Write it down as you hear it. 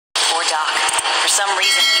dock. For some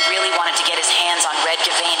reason, he really wanted to get his hands on red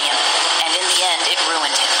Gavanium, and in the end, it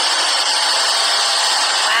ruined him.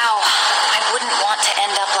 Wow, I wouldn't want to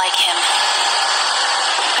end up like him.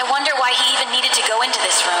 I wonder why he even needed to go into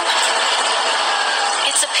this room.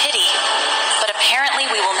 It's a pity, but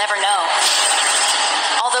apparently we will never know.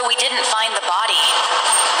 Although we didn't find the body.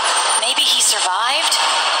 Maybe he survived?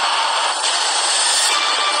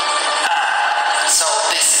 So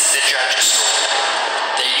this is the judge's room.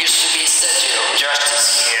 There used to be a statue of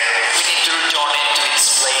justice here. We need to return it to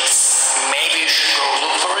its place. Maybe you should go look